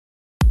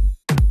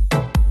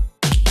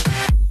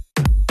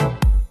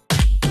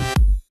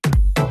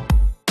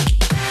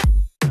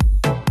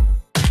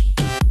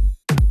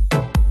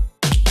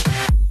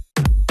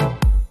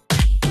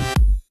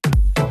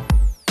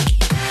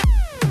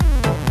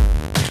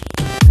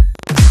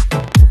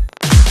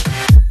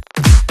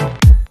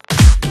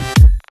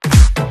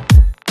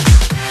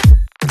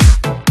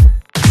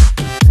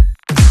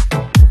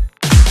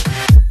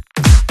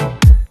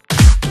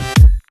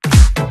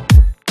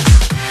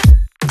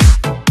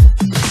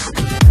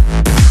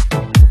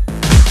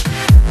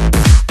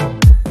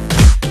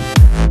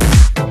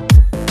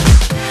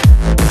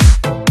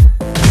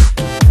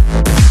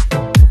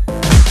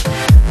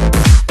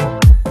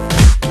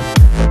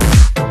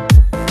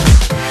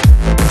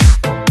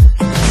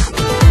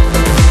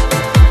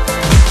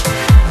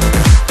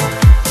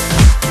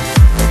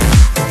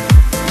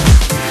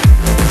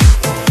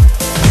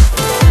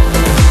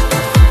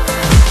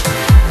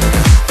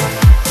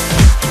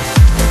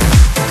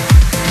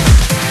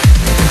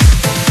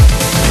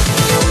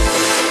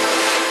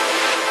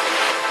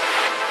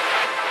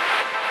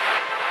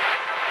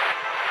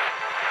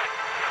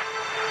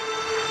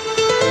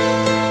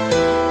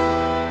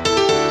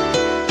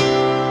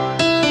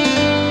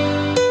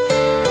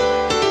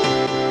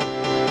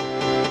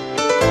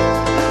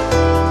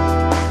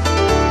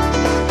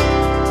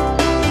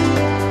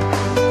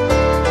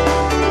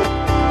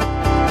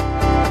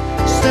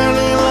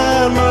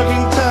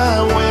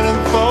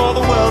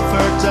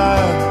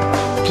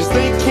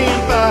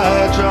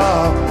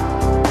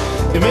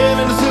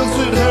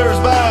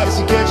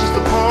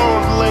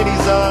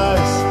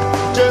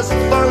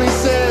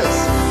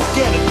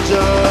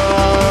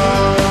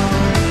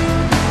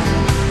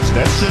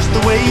just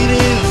the way it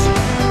is.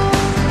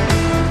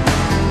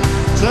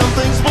 Some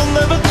things will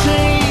never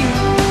change.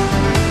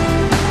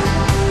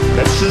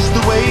 That's just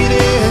the way it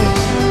is.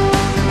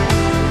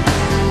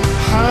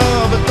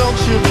 Oh, but don't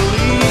you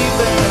believe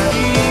that?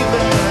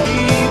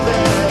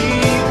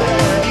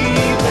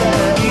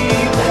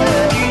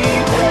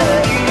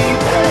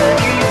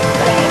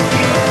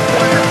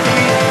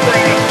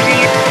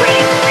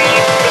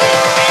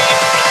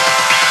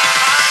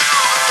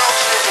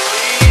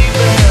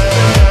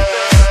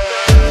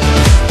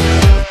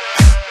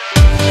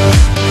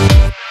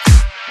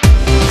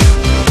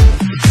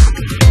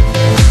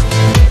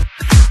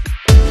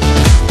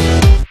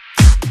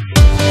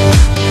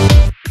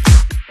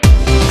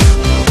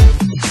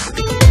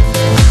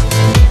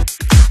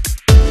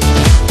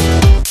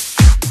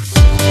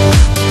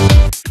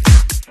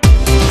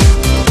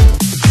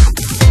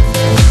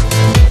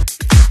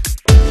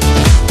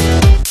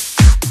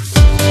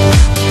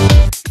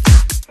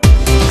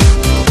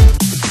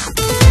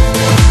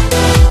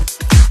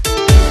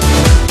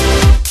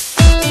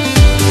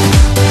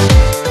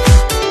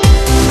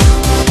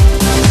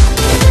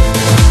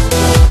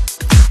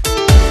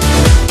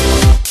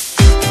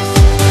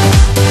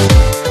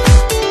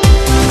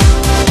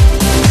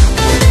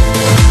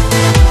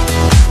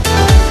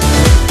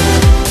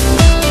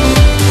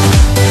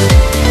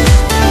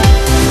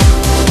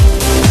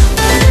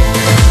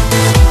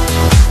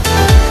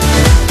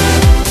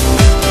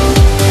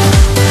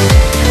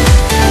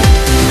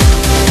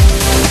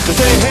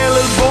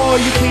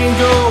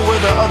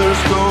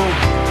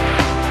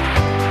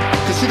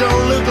 You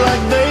don't look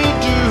like they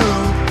do.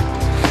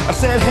 I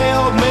said,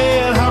 hell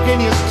man, how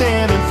can you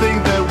stand and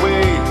think that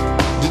way?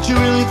 Did you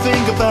really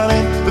think about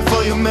it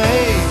before you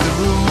made the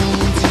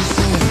rules you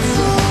said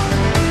so?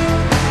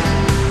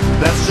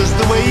 That's just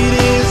the way it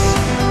is.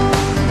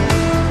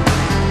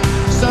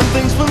 Some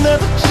things will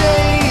never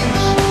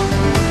change.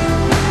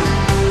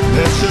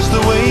 That's just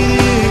the way it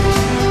is.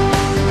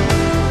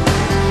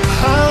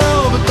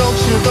 Oh, but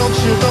don't you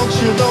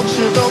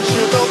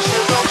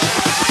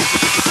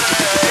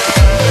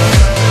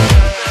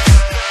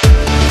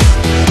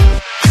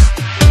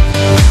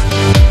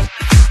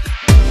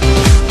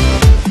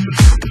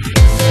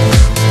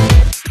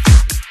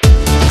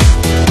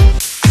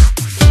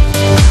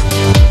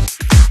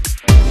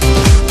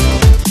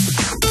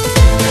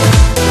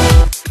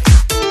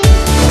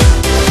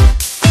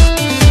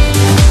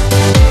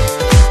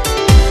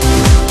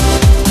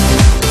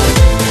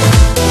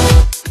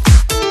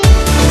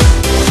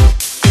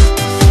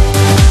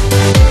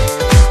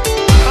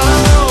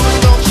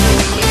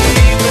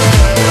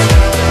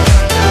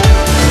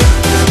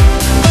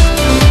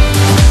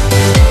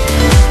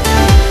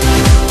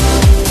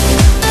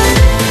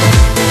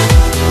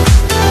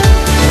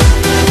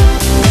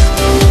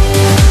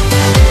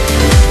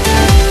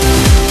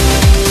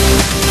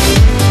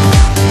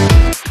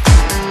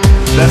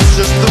That's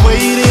just the way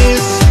it is.